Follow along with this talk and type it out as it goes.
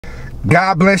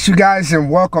God bless you guys and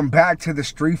welcome back to the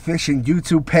Street Fishing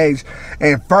YouTube page.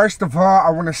 And first of all, I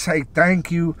want to say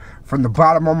thank you from the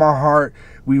bottom of my heart.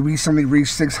 We recently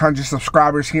reached 600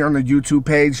 subscribers here on the YouTube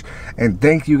page, and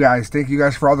thank you guys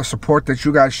for all the support that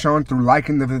you guys shown through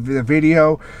liking the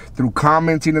video, through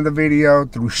commenting in the video,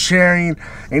 through sharing,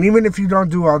 and even if you don't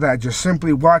do all that, just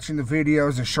simply watching the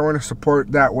videos and showing the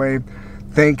support that way.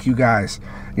 Thank you guys,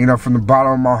 from the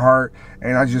bottom of my heart.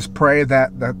 And I just pray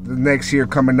that the next year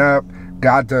coming up,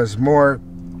 God does more,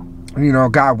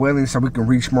 God willing, so we can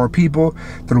reach more people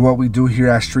through what we do here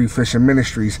at Street Fishin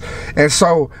Ministries. And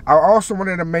so I also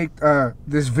wanted to make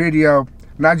this video,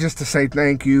 not just to say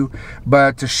thank you,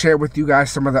 but to share with you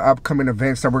guys some of the upcoming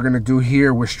events that we're going to do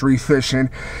here with Street Fishing.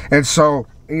 And so,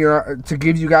 to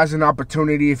give you guys an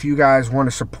opportunity, if you guys want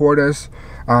to support us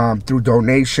through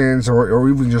donations or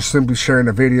even just simply sharing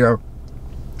the video,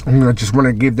 I just want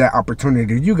to give that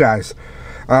opportunity to you guys.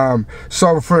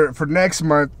 So for next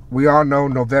month, we all know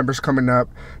November's coming up.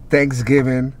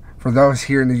 Thanksgiving, for those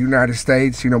here in the United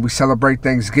States, we celebrate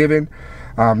Thanksgiving,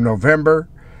 November.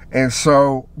 And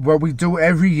so what we do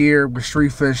every year with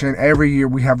Street Fishing, every year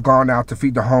we have gone out to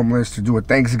feed the homeless, to do a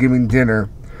Thanksgiving dinner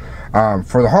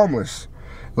for the homeless.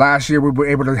 Last year we were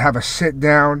able to have a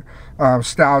sit-down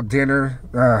style dinner,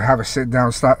 have a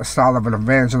sit-down style of an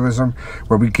evangelism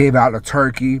where we gave out a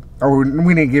turkey, or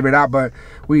we didn't give it out, but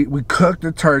we cooked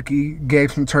the turkey,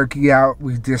 gave some turkey out.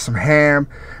 We did some ham,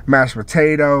 mashed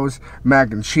potatoes,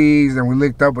 mac and cheese, and we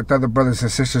linked up with other brothers and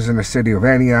sisters in the city of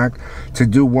Antioch to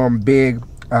do one big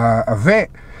event.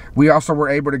 We also were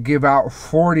able to give out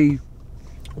 40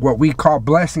 what we call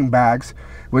blessing bags,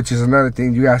 which is another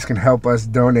thing you guys can help us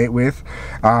donate with.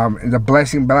 The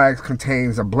blessing bags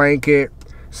contains a blanket,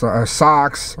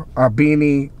 socks, a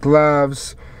beanie,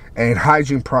 gloves, and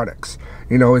hygiene products.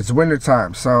 It's winter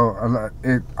time, so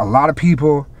a lot of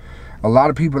people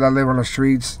that live on the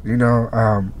streets,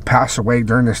 pass away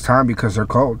during this time because they're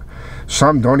cold.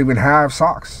 Some don't even have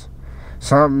socks.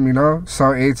 Some,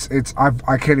 so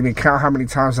I can't even count how many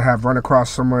times I have run across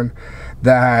someone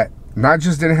that not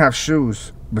just didn't have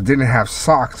shoes, but didn't have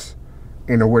socks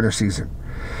in the winter season.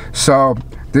 So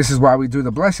this is why we do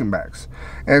the blessing bags.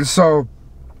 And so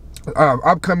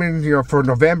upcoming, for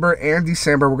November and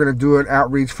December, we're going to do an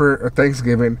outreach for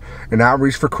Thanksgiving, an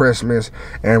outreach for Christmas,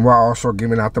 and we're also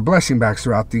giving out the blessing bags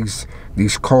throughout these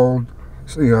cold,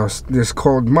 this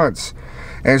cold months.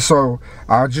 And so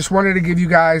I just wanted to give you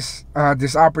guys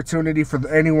this opportunity for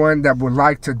anyone that would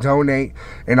like to donate.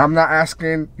 And I'm not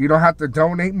asking, you don't have to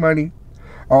donate money.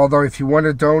 Although if you want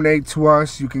to donate to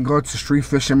us, you can go to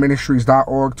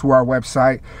streetfishinministries.org, to our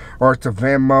website, or to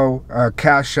Venmo,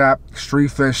 Cash App, Street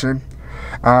Fishing.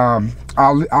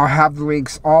 I'll have the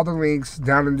links, all the links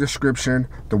down in the description,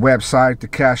 the website, the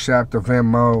Cash App, the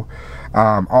Venmo,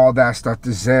 all that stuff,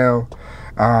 the Zelle.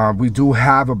 We do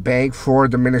have a bank for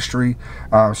the ministry,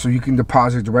 so you can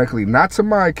deposit directly, not to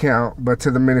my account, but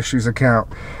to the ministry's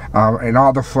account, and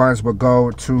all the funds will go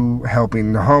to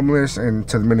helping the homeless and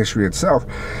to the ministry itself.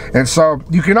 And so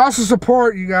you can also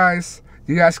support, you guys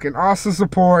can also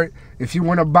support if you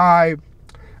want to buy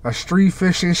a Street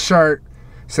Fishing shirt.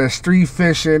 It says Street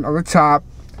Fishing on the top.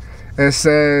 It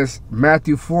says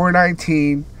Matthew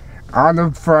 4:19 on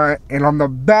the front, and on the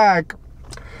back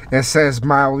it says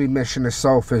my only mission is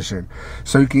soul fishing.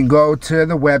 So you can go to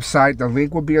the website, the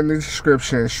link will be in the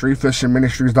description,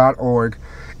 streetfishinministries.org,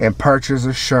 and purchase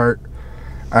a shirt.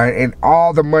 And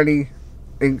all the money,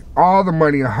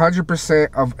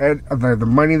 100% of the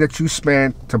money that you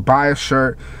spend to buy a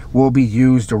shirt will be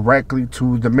used directly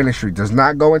to the ministry. Does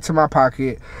not go into my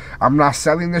pocket. I'm not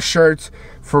selling the shirts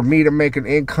for me to make an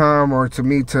income or to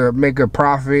me to make a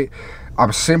profit.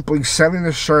 I'm simply selling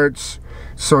the shirts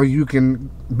so you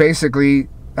can basically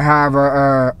have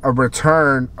a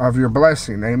return of your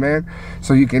blessing. Amen.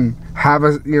 So you can have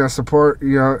a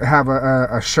have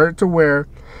a shirt to wear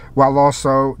while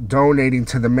also donating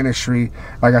to the ministry.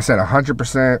 Like I said,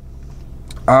 100%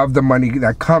 of the money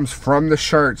that comes from the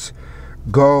shirts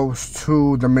goes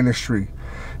to the ministry.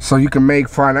 So you can make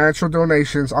financial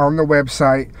donations on the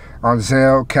website, on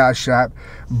Zelle, Cash App.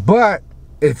 But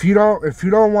if you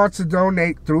don't want to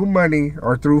donate through money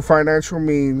or through financial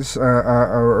means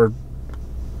or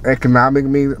economic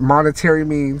means, monetary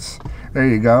means, there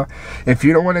you go. If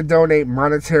you don't want to donate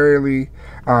monetarily,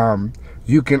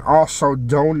 you can also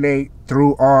donate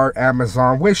through our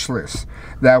Amazon wish list.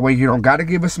 That way you don't got to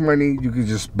give us money. You can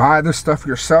just buy the stuff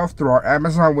yourself through our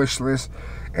Amazon wish list,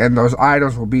 and those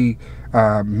items will be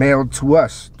mailed to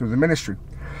us through the ministry.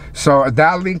 So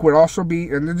that link would also be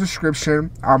in the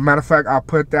description. Matter of fact, I'll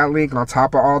put that link on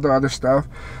top of all the other stuff.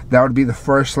 That would be the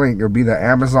first link. It'll be the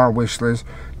Amazon wish list.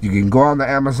 You can go on the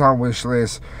Amazon wish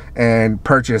list and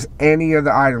purchase any of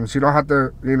the items. You don't have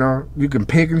to, you know, you can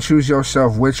pick and choose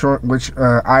yourself which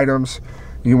items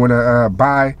you want to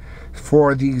buy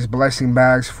for these blessing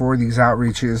bags, for these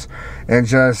outreaches, and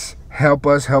just help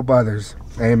us help others.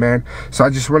 Amen. So I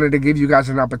just wanted to give you guys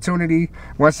an opportunity.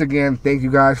 Once again, thank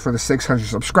you guys for the 600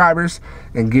 subscribers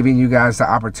and giving you guys the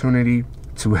opportunity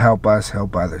to help us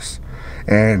help others.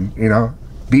 And, you know,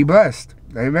 be blessed.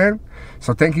 Amen.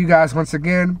 So thank you guys once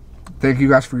again. Thank you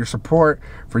guys for your support,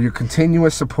 for your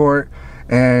continuous support.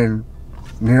 And,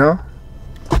 you know,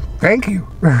 thank you.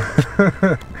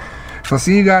 So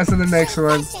see you guys in the next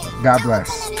one. God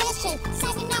bless.